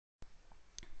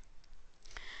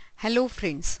Hello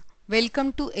friends,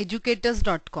 welcome to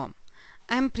educators.com.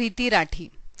 I am Preeti Rathi.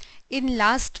 In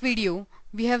last video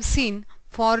we have seen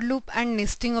for loop and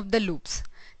nesting of the loops.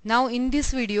 Now in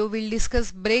this video we will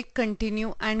discuss break,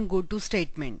 continue and go to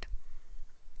statement.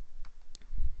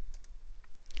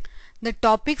 The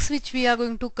topics which we are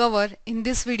going to cover in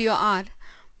this video are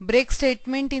break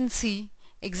statement in C,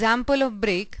 example of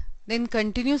break, then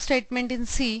continue statement in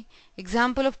C,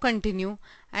 example of continue,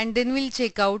 and then we'll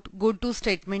check out go to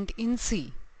statement in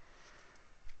C.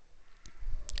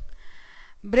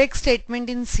 Break statement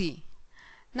in C.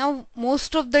 Now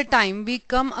most of the time we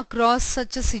come across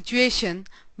such a situation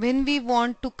when we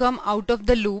want to come out of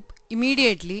the loop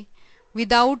immediately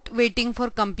without waiting for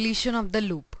completion of the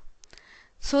loop.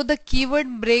 So the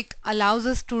keyword break allows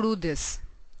us to do this.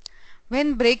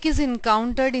 When break is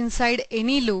encountered inside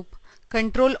any loop,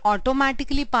 control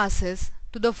automatically passes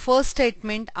to the first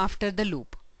statement after the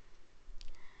loop.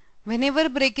 Whenever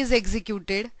break is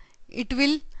executed, it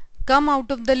will come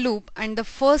out of the loop and the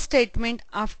first statement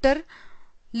after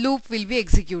loop will be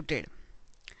executed.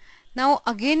 Now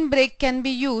again break can be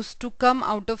used to come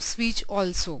out of switch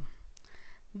also.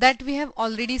 That we have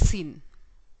already seen.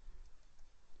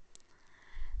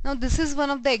 Now this is one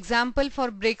of the example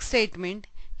for break statement.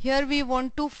 Here we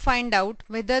want to find out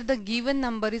whether the given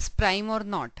number is prime or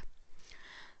not.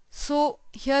 So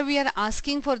here we are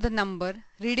asking for the number,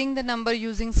 reading the number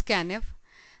using scanf.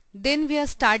 Then we are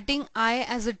starting I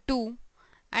as a 2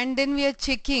 and then we are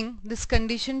checking this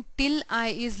condition till I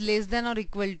is less than or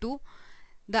equal to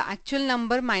the actual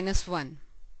number minus 1.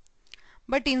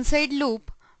 But inside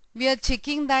loop we are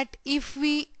checking that if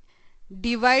we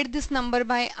divide this number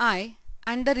by I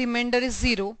and the remainder is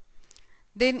 0,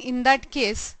 then in that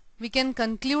case we can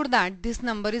conclude that this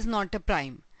number is not a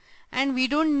prime and we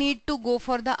don't need to go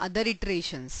for the other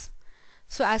iterations.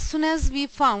 So as soon as we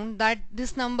found that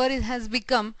this number has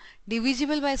become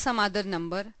divisible by some other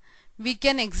number, we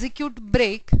can execute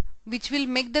break which will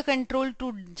make the control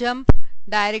to jump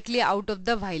directly out of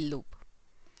the while loop.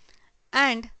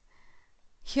 And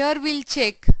here we'll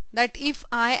check that if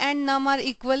I and num are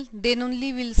equal, then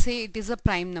only we'll say it is a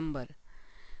prime number.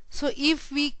 So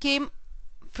if we came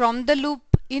from the loop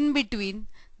in between,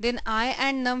 then I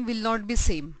and num will not be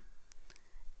same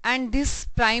and this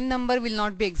prime number will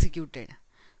not be executed.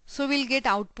 So we'll get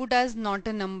output as not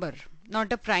a number,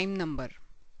 not a prime number.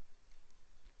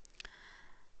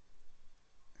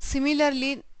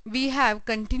 Similarly, we have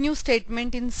continue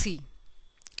statement in C.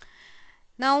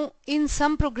 Now in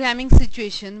some programming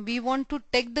situation we want to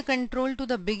take the control to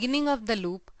the beginning of the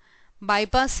loop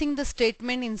bypassing the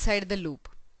statement inside the loop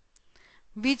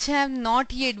which have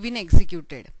not yet been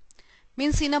executed.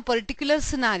 Means in a particular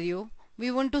scenario we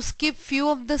want to skip few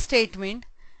of the statement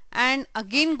and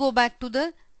again go back to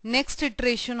the next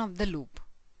iteration of the loop.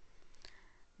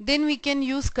 Then we can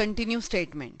use continue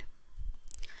statement.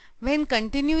 When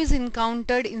continue is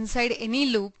encountered inside any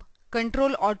loop,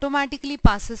 control automatically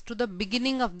passes to the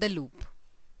beginning of the loop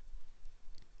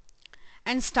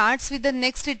and starts with the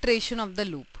next iteration of the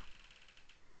loop.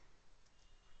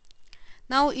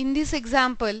 Now in this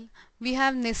example we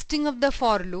have nesting of the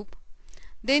for loop.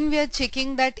 Then we are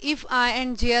checking that if I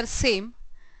and j are same,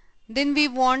 then we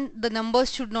want the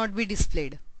numbers should not be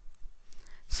displayed.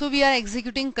 So we are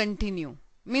executing continue.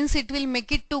 Means it will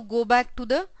make it to go back to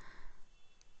the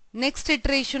next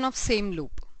iteration of same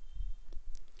loop.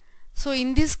 So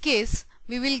in this case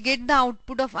we will get the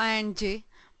output of I and j,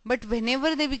 but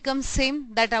whenever they become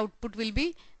same, that output will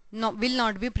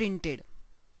not be printed.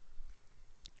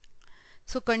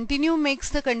 So continue makes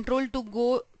the control to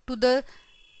go to the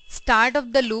start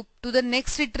of the loop to the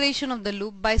next iteration of the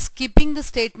loop by skipping the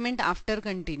statement after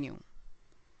continue.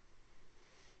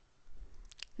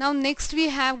 Now next we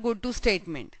have go to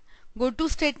statement. Go to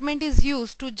statement is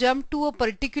used to jump to a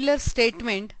particular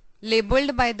statement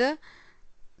labeled by the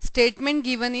statement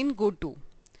given in go to.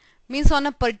 Means on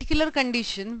a particular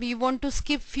condition we want to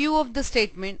skip few of the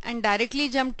statement and directly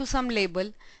jump to some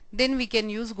label, then we can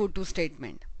use go to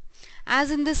statement. As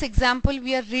in this example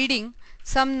we are reading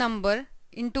some number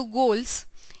into goals.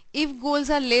 If goals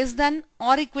are less than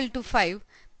or equal to 5,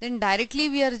 then directly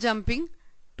we are jumping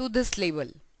to this label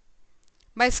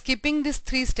by skipping these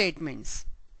three statements.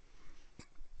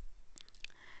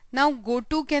 Now go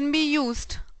to can be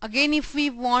used again if we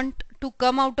want to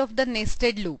come out of the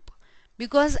nested loop,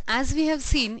 because as we have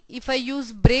seen, if I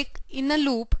use break in a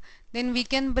loop, then we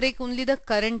can break only the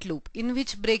current loop in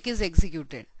which break is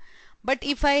executed. But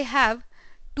if I have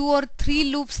 2 or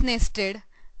 3 loops nested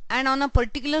and on a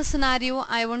particular scenario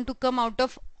I want to come out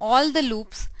of all the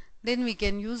loops, then we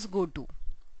can use go to.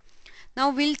 Now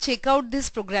we'll check out this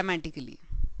programmatically.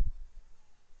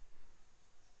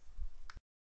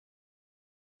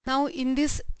 Now in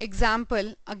this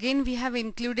example again we have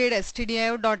included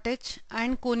stdio.h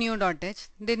and conio.h.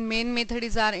 Then main method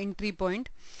is our entry point.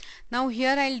 Now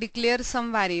here I'll declare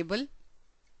some variable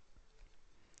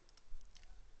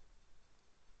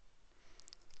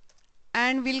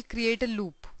and we'll create a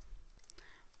loop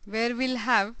where we'll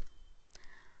have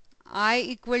I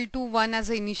equal to 1 as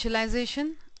a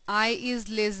initialization, I is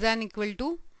less than equal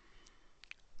to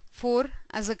 4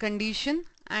 as a condition,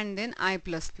 and then I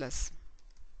plus plus.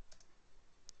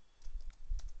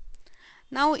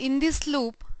 Now in this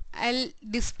loop I'll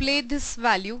display this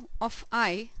value of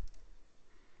I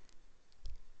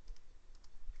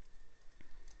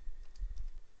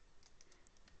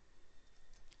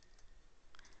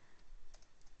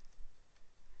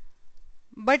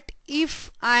but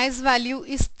if I's value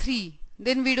is 3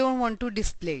 then we don't want to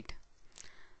display it,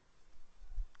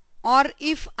 or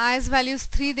if I's value is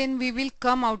 3 then we will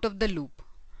come out of the loop.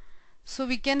 So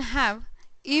we can have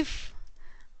if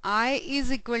I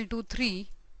is equal to 3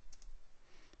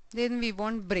 then we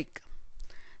want break.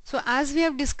 So as we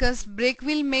have discussed, break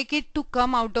will make it to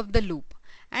come out of the loop,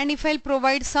 and if I'll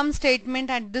provide some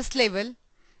statement at this level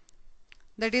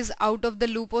that is out of the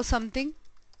loop or something,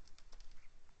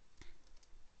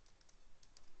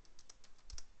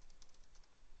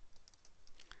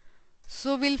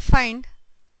 so we'll find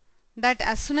that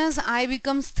as soon as I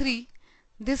becomes 3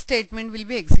 this statement will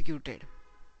be executed.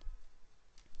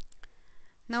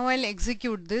 Now I'll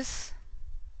execute this.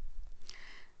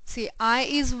 See, I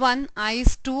is 1, I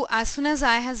is 2. As soon as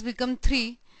I has become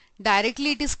 3,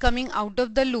 directly it is coming out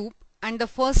of the loop and the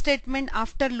first statement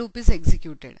after loop is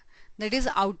executed, that is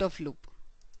out of loop.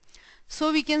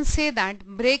 So we can say that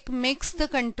break makes the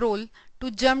control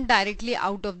to jump directly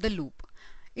out of the loop.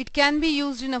 It can be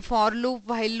used in a for loop,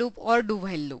 while loop or do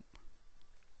while loop.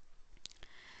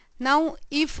 Now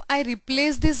if I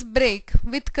replace this break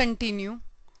with continue,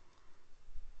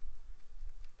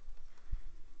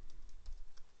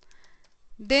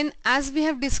 then as we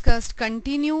have discussed,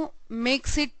 continue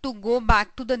makes it to go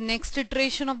back to the next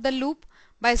iteration of the loop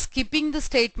by skipping the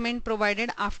statement provided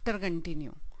after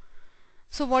continue.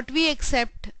 So what we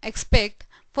expect,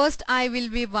 first I will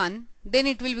be 1, then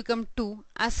it will become 2.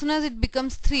 As soon as it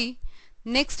becomes 3,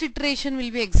 next iteration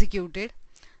will be executed.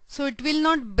 So it will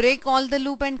not break all the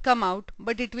loop and come out,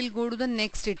 but it will go to the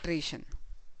next iteration.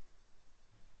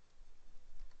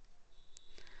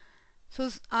 So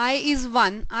I is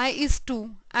 1, I is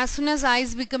 2. As soon as I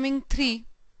is becoming 3,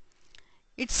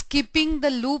 it's skipping the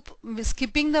loop,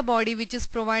 skipping the body which is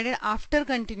provided after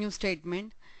continue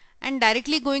statement and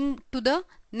directly going to the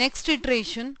next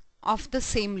iteration of the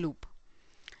same loop,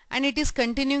 and it is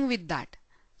continuing with that.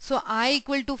 So I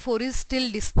equal to 4 is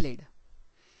still displayed.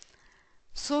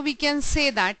 So we can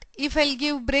say that if I'll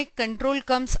give break, control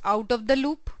comes out of the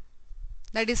loop,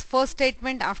 that is first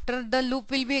statement after the loop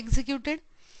will be executed.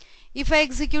 If I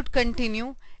execute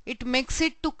continue, it makes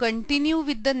it to continue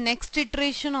with the next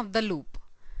iteration of the loop,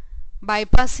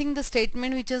 bypassing the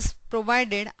statement which is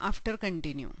provided after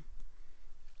continue.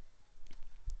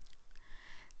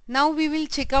 Now we will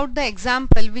check out the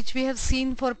example which we have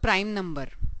seen for prime number.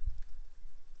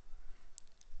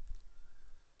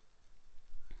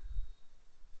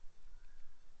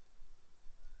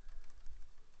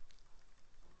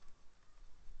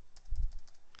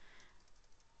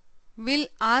 We'll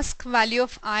ask value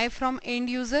of I from end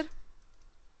user.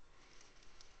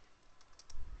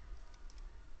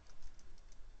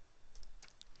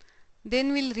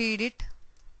 Then we'll read it.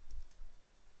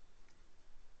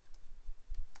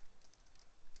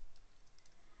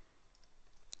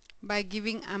 By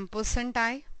giving ampersand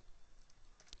I.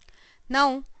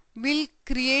 Now we'll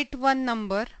create one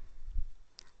number.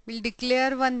 We'll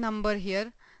declare one number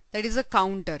here, that is a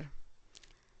counter.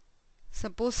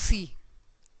 Suppose C.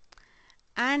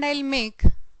 And I'll make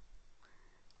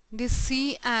this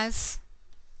C as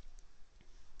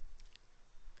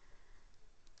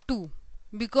 2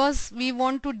 because we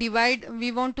want to divide,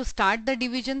 we want to start the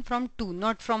division from 2,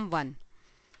 not from 1.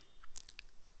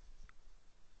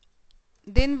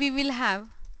 Then we will have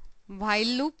while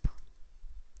loop.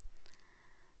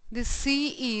 This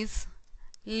C is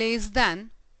less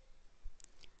than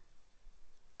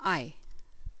I.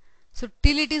 So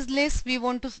till it is less we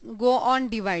want to go on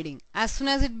dividing. As soon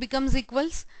as it becomes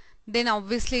equals, then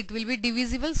obviously it will be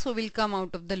divisible, so will come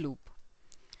out of the loop.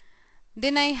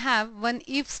 Then I have one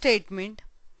if statement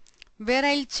where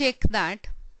I'll check that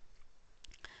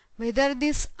whether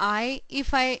this I,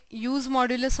 if I use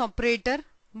modulus operator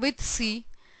with C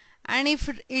and if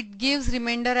it gives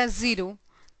remainder as 0,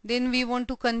 then we want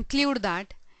to conclude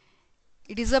that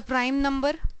it is a prime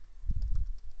number.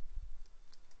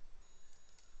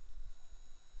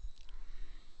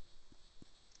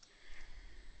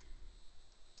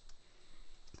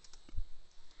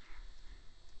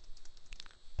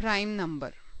 prime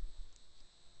number.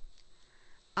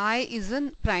 I is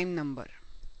a prime number.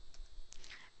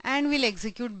 And we'll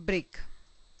execute break.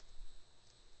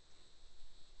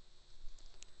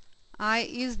 I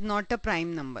is not a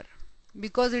prime number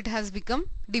because it has become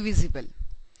divisible.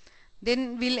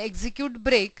 Then we'll execute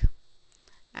break,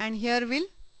 and here we'll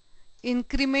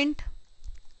increment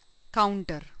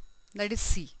counter, that is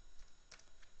C.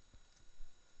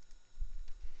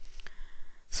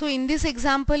 So in this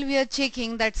example we are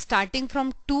checking that starting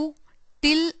from 2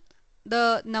 till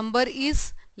the number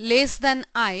is less than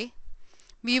I,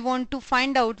 we want to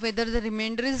find out whether the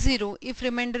remainder is 0. If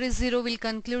remainder is 0, we'll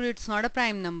conclude it's not a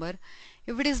prime number.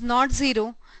 If it is not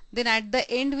 0, then at the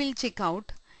end we'll check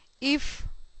out if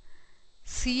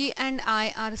C and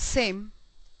I are same,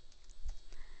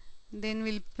 then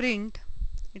we'll print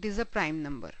it is a prime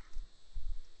number.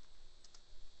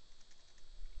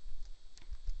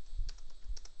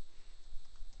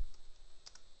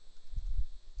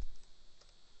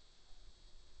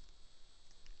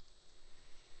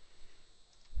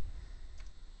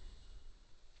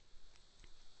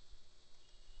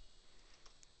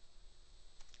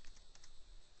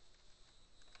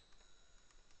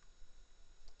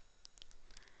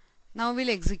 Now we'll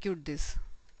execute this.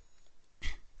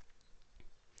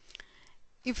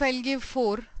 If I'll give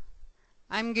 4,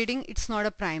 I'm getting it's not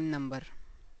a prime number.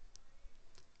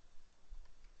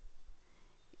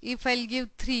 If I'll give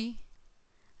 3,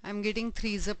 I'm getting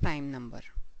 3 is a prime number.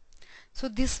 So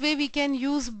this way we can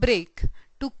use break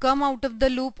to come out of the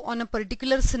loop on a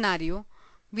particular scenario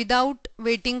without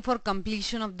waiting for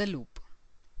completion of the loop.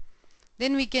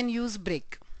 Then we can use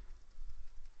break.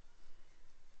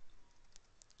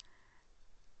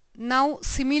 Now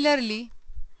similarly,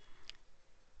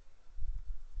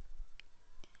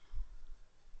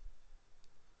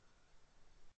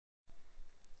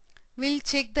 we'll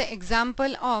check the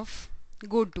example of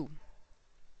Goto.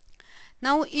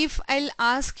 Now if I'll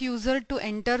ask user to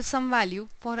enter some value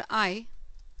for I,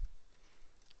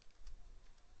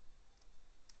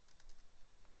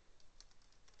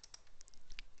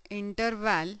 enter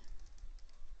val,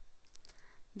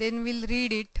 then we'll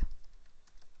read it.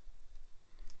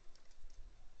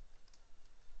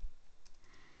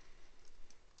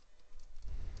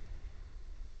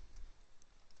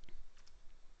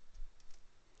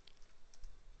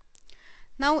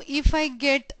 Now if I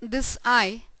get this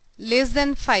I less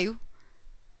than 5,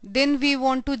 then we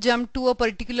want to jump to a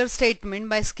particular statement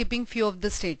by skipping few of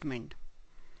the statement.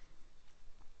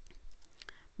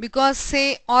 Because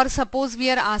say, or suppose we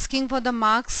are asking for the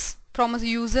marks from a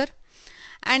user,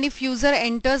 and if user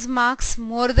enters marks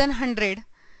more than 100,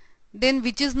 then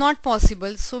which is not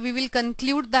possible, so we will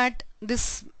conclude that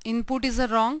this input is a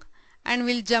wrong and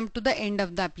we'll jump to the end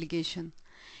of the application.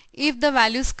 If the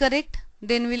value is correct,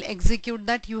 then we'll execute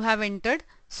that you have entered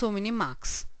so many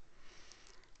marks.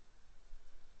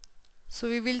 So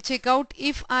we will check out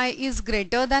if I is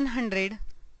greater than 100,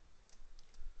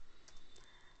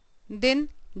 then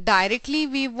directly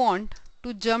we want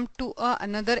to jump to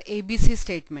another ABC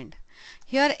statement.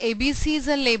 Here ABC is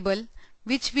a label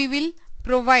which we will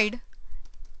provide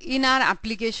in our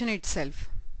application itself,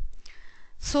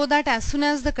 so that as soon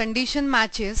as the condition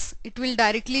matches, it will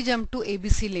directly jump to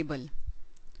ABC label.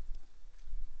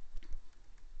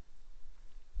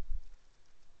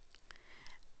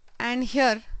 And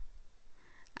here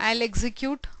I'll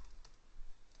execute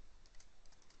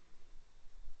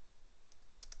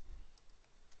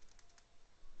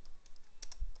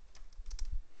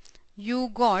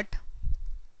you got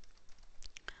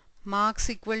marks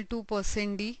equal to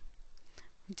 %d,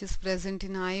 which is present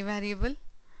in I variable.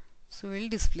 So we'll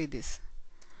display this.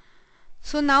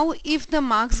 So now if the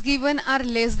marks given are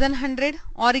less than 100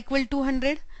 or equal to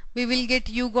 100, we will get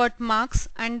you got marks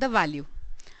and the value.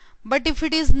 But if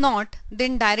it is not,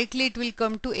 then directly it will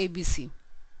come to ABC.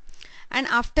 And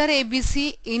after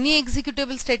ABC, any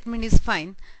executable statement is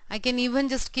fine. I can even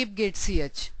just keep get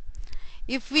ch.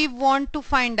 If we want to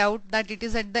find out that it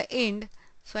is at the end,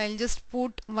 so I'll just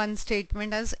put one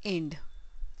statement as end.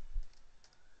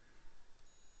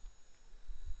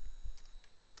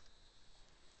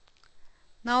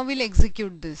 Now we'll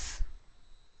execute this.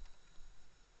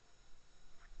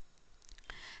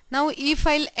 Now if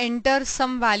I'll enter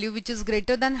some value which is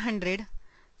greater than 100,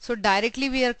 so directly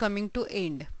we are coming to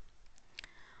end.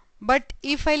 But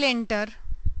if I'll enter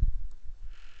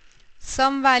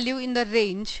some value in the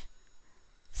range,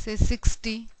 say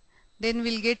 60, then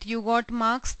we'll get you got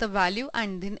marks, the value,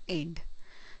 and then end.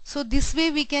 So this way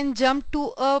we can jump to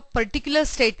a particular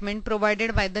statement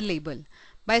provided by the label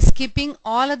by skipping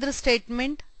all other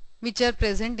statements which are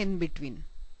present in between.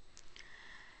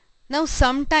 Now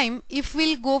sometime if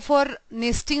we'll go for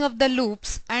nesting of the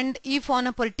loops, and if on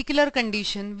a particular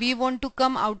condition we want to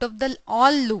come out of the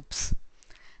all loops,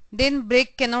 then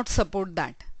break cannot support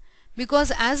that,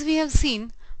 because as we have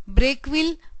seen, break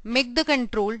will make the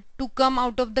control to come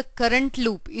out of the current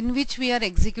loop in which we are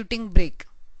executing break.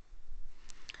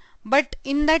 But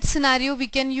in that scenario we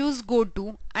can use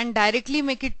goto and directly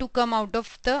make it to come out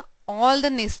of the all the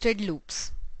nested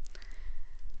loops.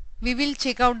 We will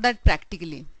check out that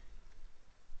practically.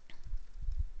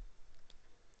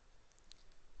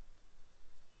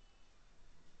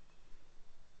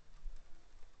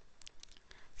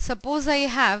 Suppose I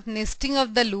have nesting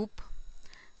of the loop.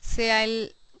 Say I'll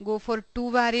go for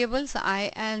two variables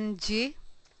I and j.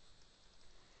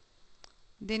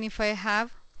 Then if I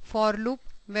have for loop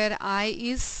where I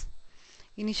is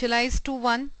initialized to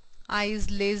 1, I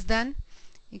is less than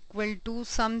equal to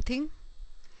something,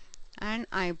 and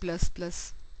I plus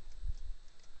plus.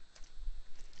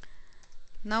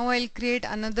 Now I'll create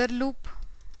another loop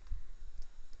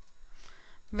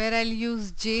where I'll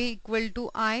use j equal to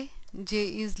I, j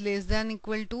is less than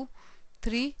equal to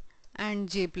 3, and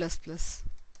j plus plus.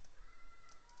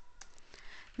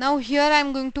 Now here I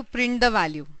am going to print the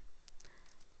value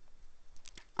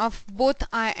of both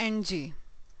I and j.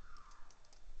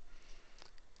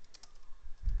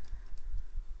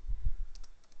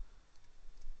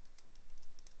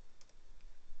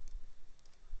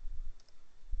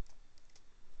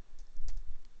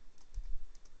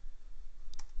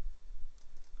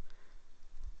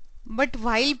 But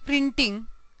while printing,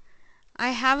 I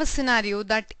have a scenario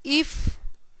that if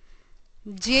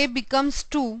j becomes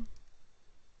 2,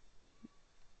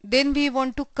 then we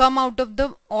want to come out of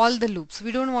the all the loops.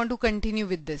 We don't want to continue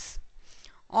with this.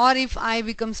 Or if I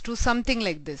becomes 2, something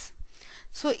like this.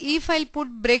 So if I'll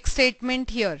put break statement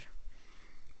here,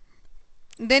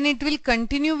 then it will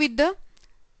continue with the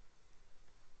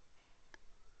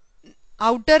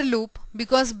outer loop,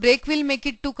 because break will make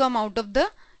it to come out of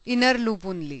the inner loop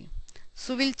only.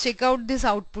 So we'll check out this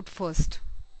output first.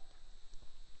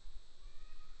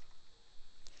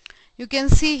 You can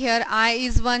see here I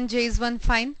is 1, j is 1,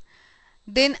 fine.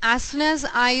 Then as soon as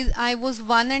I was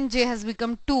 1 and j has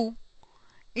become 2,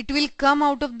 it will come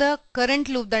out of the current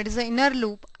loop, that is the inner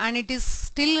loop, and it is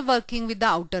still working with the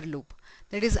outer loop,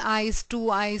 that is I is 2,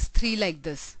 I is 3, like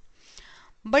this.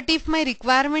 But if my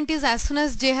requirement is as soon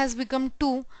as j has become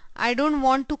 2, I don't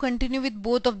want to continue with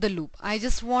both of the loop. I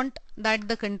just want that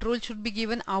the control should be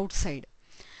given outside.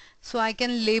 So I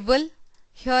can label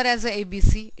here as a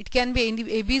ABC. It can be any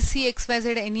ABC,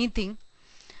 XYZ, anything,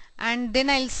 and then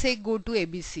I'll say go to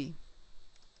ABC.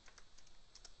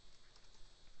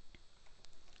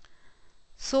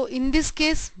 So in this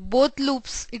case, both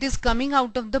loops, it is coming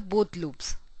out of the both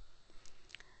loops.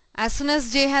 As soon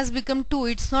as j has become 2,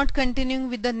 it's not continuing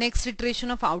with the next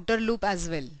iteration of outer loop as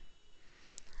well.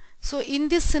 So in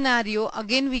this scenario,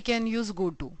 again we can use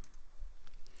goto.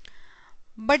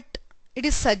 But it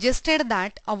is suggested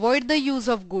that avoid the use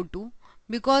of goto,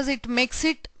 because it makes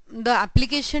it the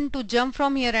application to jump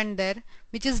from here and there,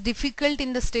 which is difficult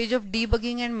in the stage of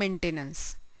debugging and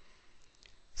maintenance.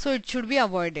 So it should be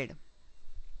avoided.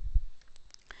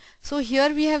 So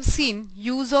here we have seen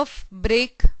use of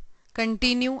break,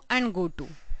 continue, and goto.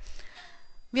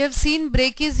 We have seen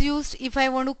break is used if I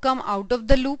want to come out of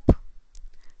the loop.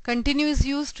 Continue is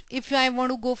used if I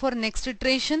want to go for next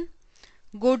iteration.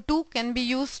 Goto can be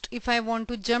used if I want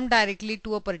to jump directly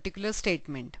to a particular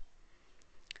statement.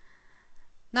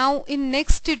 Now in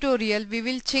next tutorial we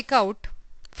will check out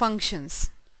functions.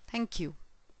 Thank you.